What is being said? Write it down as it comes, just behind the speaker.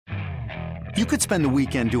You could spend the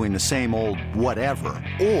weekend doing the same old whatever,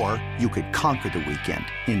 or you could conquer the weekend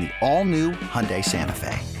in the all-new Hyundai Santa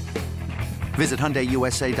Fe. Visit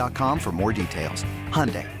HyundaiUSA.com for more details.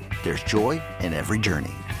 Hyundai, there's joy in every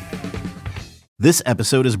journey. This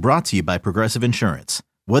episode is brought to you by Progressive Insurance.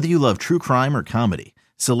 Whether you love true crime or comedy,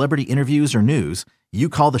 celebrity interviews or news, you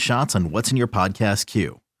call the shots on what's in your podcast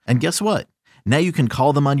queue. And guess what? Now you can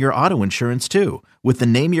call them on your auto insurance too with the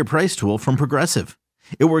Name Your Price tool from Progressive.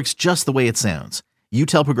 It works just the way it sounds. You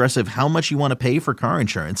tell Progressive how much you want to pay for car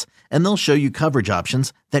insurance, and they'll show you coverage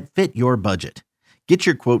options that fit your budget. Get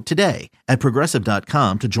your quote today at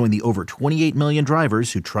Progressive.com to join the over 28 million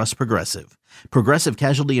drivers who trust Progressive. Progressive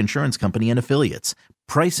Casualty Insurance Company and Affiliates.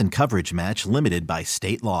 Price and coverage match limited by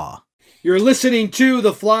state law. You're listening to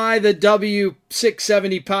the Fly the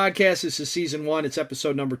W670 podcast. This is season 1. It's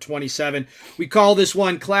episode number 27. We call this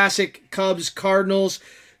one Classic Cubs Cardinals.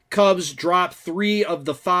 Cubs drop 3 of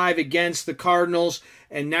the 5 against the Cardinals.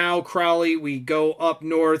 And now, Crowley, we go up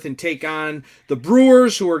north and take on the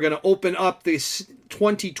Brewers, who are going to open up this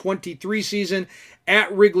 2023 season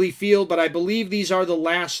at Wrigley Field. But I believe these are the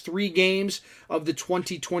last 3 games of the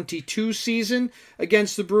 2022 season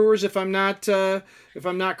against the Brewers. If I'm not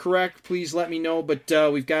correct, please let me know. But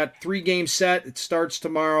we've got 3 games set. It starts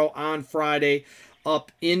tomorrow on Friday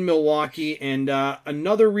up in Milwaukee. And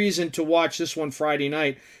another reason to watch this one Friday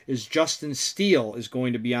night is Justin Steele is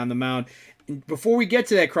going to be on the mound. And before we get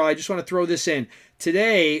to that, Carl, I just want to throw this in.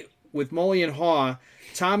 Today, with Mully and Haw,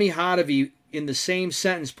 Tommy Hotovy in the same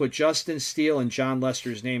sentence put Justin Steele and John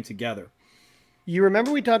Lester's name together. You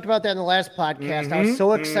remember we talked about that in the last podcast. I was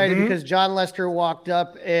so excited because John Lester walked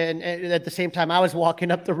up, and at the same time I was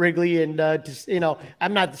walking up to Wrigley, and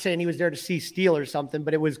I'm not saying he was there to see Steele or something,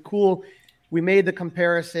 but it was cool. We made the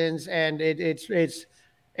comparisons, and it's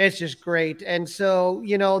just great. And so,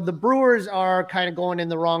 the Brewers are kind of going in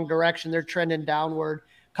the wrong direction. They're trending downward.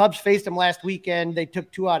 Cubs faced them last weekend. They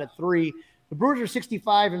took 2 out of 3. The Brewers are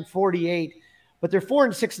 65-48, but they're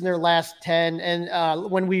 4-6 in their last 10.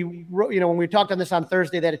 And when we talked on this on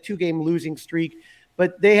Thursday, they had a 2-game losing streak,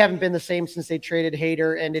 but they haven't been the same since they traded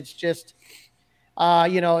Hader. And it's just,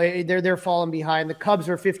 they're falling behind. The Cubs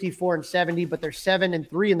are 54-70, but they're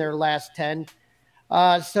 7-3 in their last 10.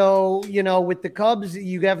 So, with the Cubs,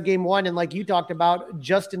 you have game 1, and like you talked about,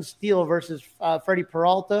 Justin Steele versus Freddie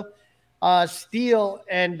Peralta. Steele,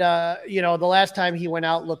 and, the last time he went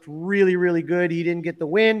out looked really, really good. He didn't get the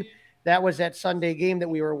win. That was that Sunday game that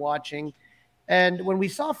we were watching. And when we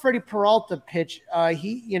saw Freddie Peralta pitch,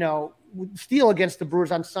 Steele against the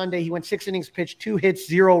Brewers on Sunday, he went 6 innings pitched, 2 hits,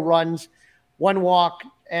 0 runs, 1 walk,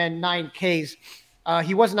 and 9 Ks.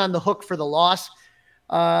 He wasn't on the hook for the loss.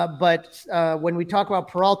 But when we talk about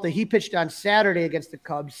Peralta, he pitched on Saturday against the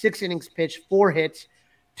Cubs, 6 innings pitched, 4 hits,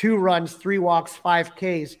 2 runs, 3 walks, 5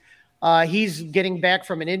 Ks. He's getting back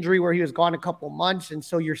from an injury where he was gone a couple months. And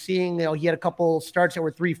so you're seeing, he had a couple starts that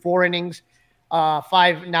were 3-4 innings,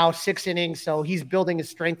 5, now 6 innings. So he's building his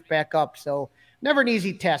strength back up. So never an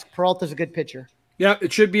easy task. Peralta's a good pitcher. Yeah,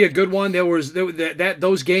 it should be a good one.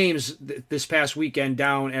 Those games this past weekend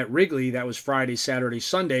down at Wrigley, that was Friday, Saturday,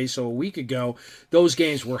 Sunday, so a week ago, those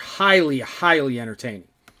games were highly, highly entertaining.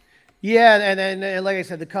 Yeah, and like I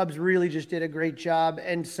said, the Cubs really just did a great job.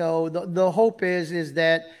 And so the hope is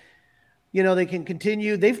that, they can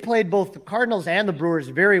continue. They've played both the Cardinals and the Brewers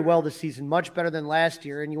very well this season, much better than last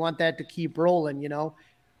year, and you want that to keep rolling,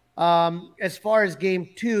 As far as game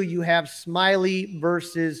 2, you have Smiley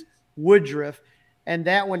versus Woodruff. And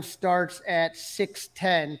that one starts at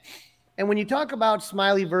 6:10. And when you talk about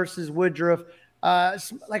Smiley versus Woodruff,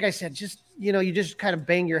 like I said, just, you just kind of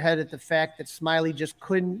bang your head at the fact that Smiley just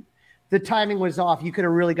couldn't. The timing was off. You could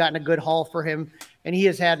have really gotten a good haul for him. And he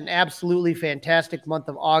has had an absolutely fantastic month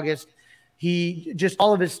of August.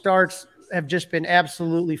 All of his starts have just been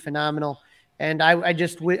absolutely phenomenal. And I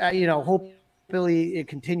just, hopefully it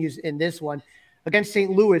continues in this one. Against St.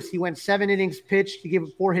 Louis, he went 7 innings pitched. He gave up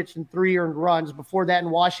 4 hits and 3 earned runs. Before that in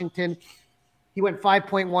Washington, he went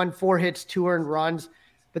 5.1, 4 hits, 2 earned runs.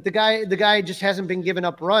 But the guy just hasn't been giving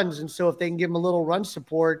up runs. And so if they can give him a little run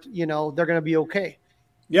support, they're going to be okay.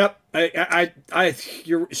 Yep.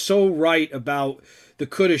 You're so right about the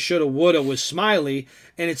coulda, shoulda, woulda with Smiley.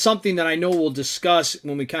 And it's something that I know we'll discuss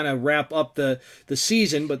when we kind of wrap up the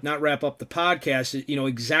season, but not wrap up the podcast,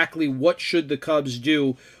 exactly what should the Cubs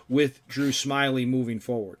do with Drew Smiley moving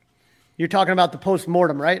forward. You're talking about the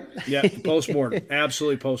postmortem, right? Yeah, the postmortem.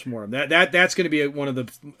 Absolutely postmortem. That's going to be one of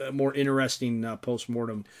the more interesting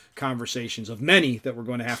postmortem conversations of many that we're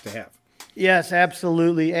going to have. Yes,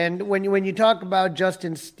 absolutely. And when you talk about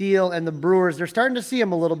Justin Steele and the Brewers, they're starting to see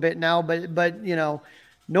him a little bit now, but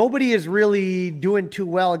nobody is really doing too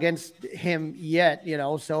well against him yet,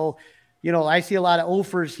 So, I see a lot of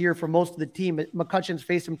offers here for most of the team. McCutcheon's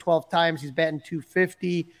faced him 12 times. He's batting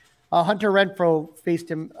 250. Hunter Renfroe faced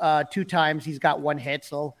him 2 times. He's got 1 hit,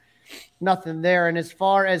 so nothing there. And as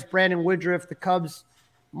far as Brandon Woodruff, the Cubs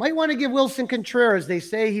might want to give Wilson Contreras. They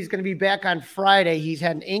say he's going to be back on Friday. He's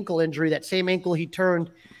had an ankle injury. That same ankle he turned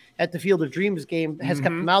at the Field of Dreams game has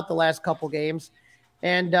kept him out the last couple games.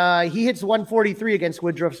 And he hits 143 against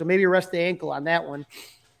Woodruff, so maybe rest the ankle on that one.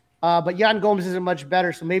 But Yan Gomes isn't much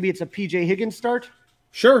better, so maybe it's a P.J. Higgins start?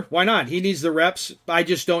 Sure, why not? He needs the reps. I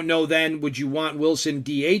just don't know then, would you want Wilson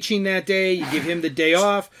DHing that day? You give him the day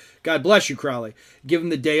off. God bless you, Crowley. Give him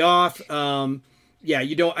the day off.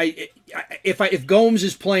 You don't. If Gomes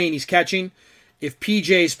is playing, he's catching. If PJ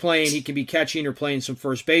is playing, he can be catching or playing some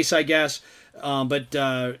first base, I guess. But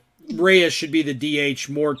Reyes should be the DH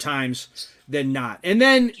more times than not. And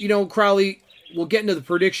then, Crowley, we'll get into the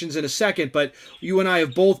predictions in a second, but you and I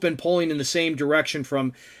have both been pulling in the same direction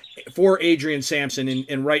for Adrian Sampson,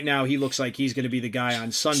 and right now he looks like he's going to be the guy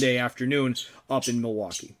on Sunday afternoon up in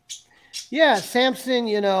Milwaukee. Yeah, Sampson,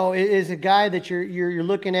 is a guy that you're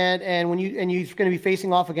looking at, and he's going to be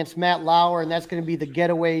facing off against Matt Lauer, and that's going to be the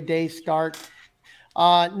getaway day start.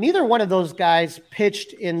 Neither one of those guys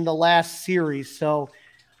pitched in the last series, so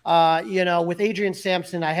with Adrian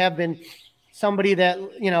Sampson, I have been somebody that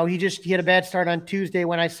he had a bad start on Tuesday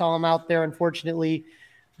when I saw him out there, unfortunately,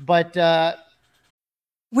 but.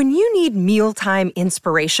 When you need mealtime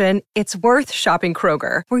inspiration, it's worth shopping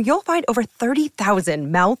Kroger, where you'll find over 30,000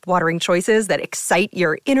 mouth-watering choices that excite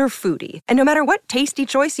your inner foodie. And no matter what tasty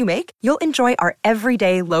choice you make, you'll enjoy our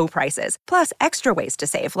everyday low prices, plus extra ways to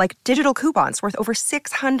save, like digital coupons worth over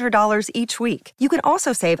 $600 each week. You can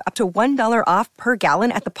also save up to $1 off per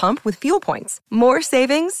gallon at the pump with fuel points. More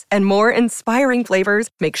savings and more inspiring flavors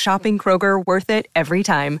make shopping Kroger worth it every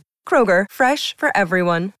time. Kroger, fresh for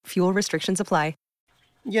everyone. Fuel restrictions apply.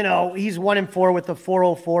 He's 1-4 with a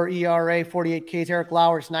 4.04 ERA, 48 Ks. Eric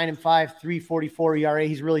Lauer's 9-5, 3.44 ERA.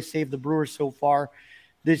 He's really saved the Brewers so far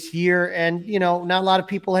this year. And, not a lot of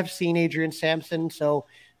people have seen Adrian Sampson. So,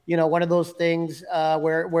 one of those things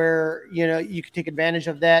where you can take advantage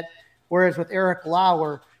of that. Whereas with Eric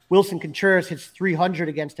Lauer, Wilson Contreras hits 300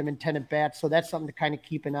 against him in 10 at bats. So that's something to kind of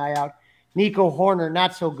keep an eye out. Nico Horner,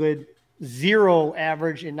 not so good. 0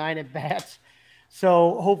 average in 9 at bats.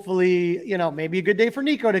 So hopefully, maybe a good day for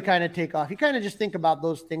Nico to kind of take off. You kind of just think about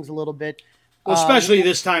those things a little bit. Well, especially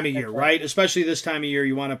this time of year, right? Especially this time of year,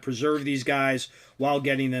 you want to preserve these guys while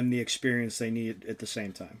getting them the experience they need at the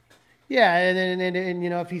same time. Yeah, and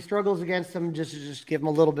if he struggles against them, just give him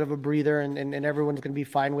a little bit of a breather, and everyone's going to be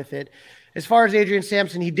fine with it. As far as Adrian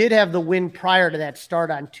Sampson, he did have the win prior to that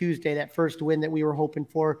start on Tuesday, that first win that we were hoping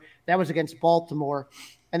for. That was against Baltimore.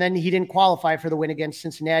 And then he didn't qualify for the win against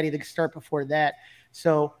Cincinnati the start before that.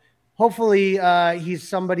 So hopefully he's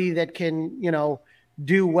somebody that can,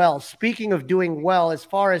 do well. Speaking of doing well, as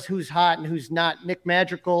far as who's hot and who's not, Nick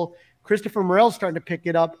Madrigal, Christopher Morel's starting to pick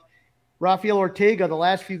it up. Rafael Ortega, the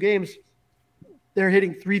last few games, they're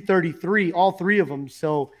hitting 333, all 3 of them.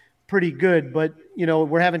 So pretty good. But,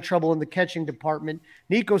 we're having trouble in the catching department.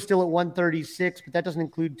 Nico's still at 136, but that doesn't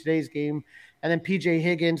include today's game. And then P.J.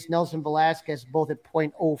 Higgins, Nelson Velasquez, both at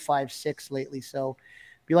 .056 lately. So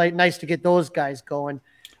be nice to get those guys going.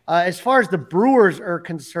 As far as the Brewers are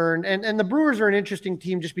concerned, and the Brewers are an interesting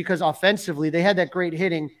team just because offensively they had that great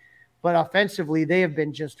hitting, but offensively they have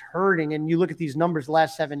been just hurting. And you look at these numbers the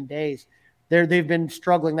last 7 days, they've been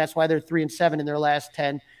struggling. That's why they're 3-7 in their last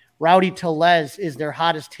 10. Rowdy Tellez is their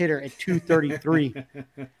hottest hitter at 233.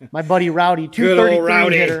 My buddy Rowdy,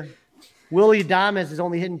 233 hitter. Willie Adames is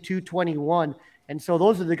only hitting 221. And so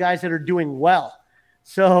those are the guys that are doing well.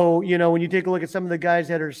 So, when you take a look at some of the guys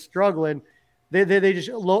that are struggling, they just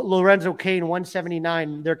Lorenzo Cain,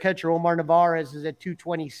 179. Their catcher, Omar Narvaez, is at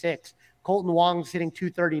 226. Colton Wong's hitting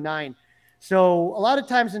 239. So a lot of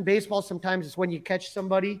times in baseball, sometimes it's when you catch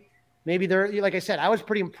somebody, maybe they're, like I said, I was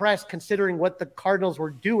pretty impressed considering what the Cardinals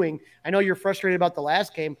were doing. I know you're frustrated about the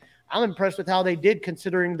last game. I'm impressed with how they did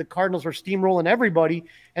considering the Cardinals were steamrolling everybody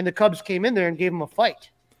and the Cubs came in there and gave them a fight.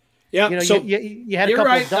 Yeah, you had a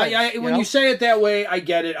couple of duds, when you say it that way, I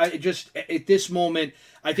get it. I just at this moment,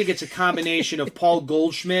 I think it's a combination of Paul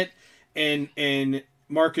Goldschmidt and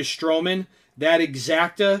Marcus Stroman. That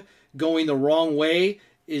exacta going the wrong way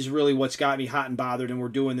is really what's got me hot and bothered. And we're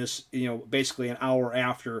doing this, basically an hour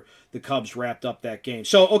after the Cubs wrapped up that game.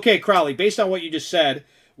 So, okay, Crowley, based on what you just said,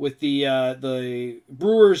 with the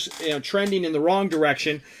Brewers trending in the wrong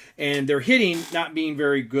direction and their hitting not being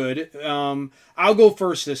very good. I'll go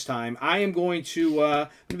first this time. I am going to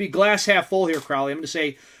be glass half full here, Crowley. I'm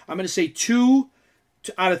going to say 2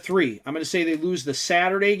 out of 3. I'm going to say they lose the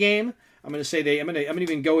Saturday game. I'm going to say I'm going to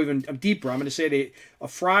even go deeper. I'm going to say a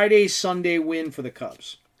Friday, Sunday win for the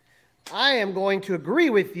Cubs. I am going to agree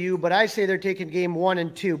with you, but I say they're taking game 1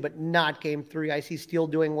 and 2, but not game 3. I see Steele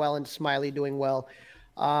doing well and Smiley doing well.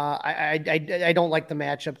 I don't like the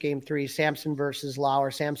matchup game 3, Sampson versus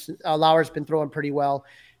Lauer. Lauer's been throwing pretty well,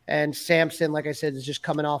 and Sampson, like I said, is just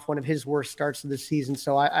coming off one of his worst starts of the season.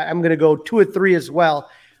 So I'm going to go 2 or 3 as well.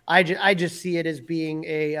 I just see it as being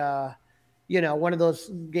a one of those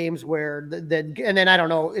games where and then I don't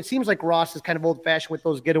know. It seems like Ross is kind of old fashioned with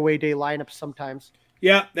those getaway day lineups sometimes.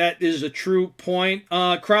 Yeah, that is a true point.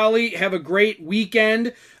 Crowley, have a great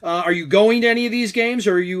weekend. Are you going to any of these games,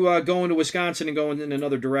 or are you going to Wisconsin and going in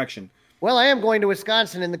another direction? Well, I am going to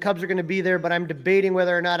Wisconsin, and the Cubs are going to be there, but I'm debating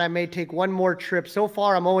whether or not I may take one more trip. So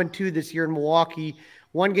far, I'm 0-2 this year in Milwaukee.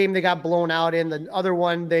 One game they got blown out in. The other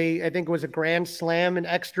one, I think it was a grand slam in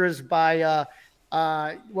extras by,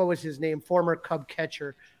 what was his name? Former Cub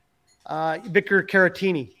catcher, Vicar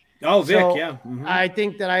Caratini. Oh, Vic, yeah. Mm-hmm. I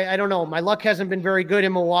think that I don't know. My luck hasn't been very good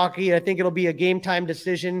in Milwaukee. I think it'll be a game time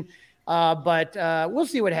decision, but we'll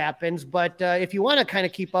see what happens. But if you want to kind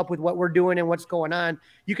of keep up with what we're doing and what's going on,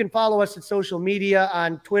 you can follow us at social media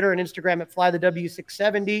on Twitter and Instagram at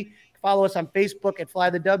FlyTheW670. Follow us on Facebook at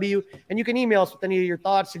FlyTheW, and you can email us with any of your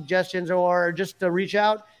thoughts, suggestions, or just to reach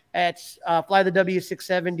out at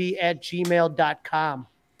FlyTheW670@gmail.com.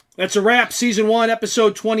 That's a wrap. Season 1,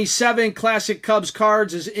 episode 27, Classic Cubs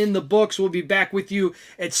Cards is in the books. We'll be back with you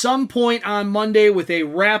at some point on Monday with a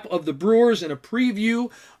wrap of the Brewers and a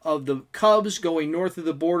preview of the Cubs going north of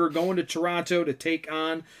the border, going to Toronto to take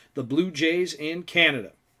on the Blue Jays in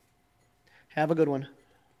Canada. Have a good one.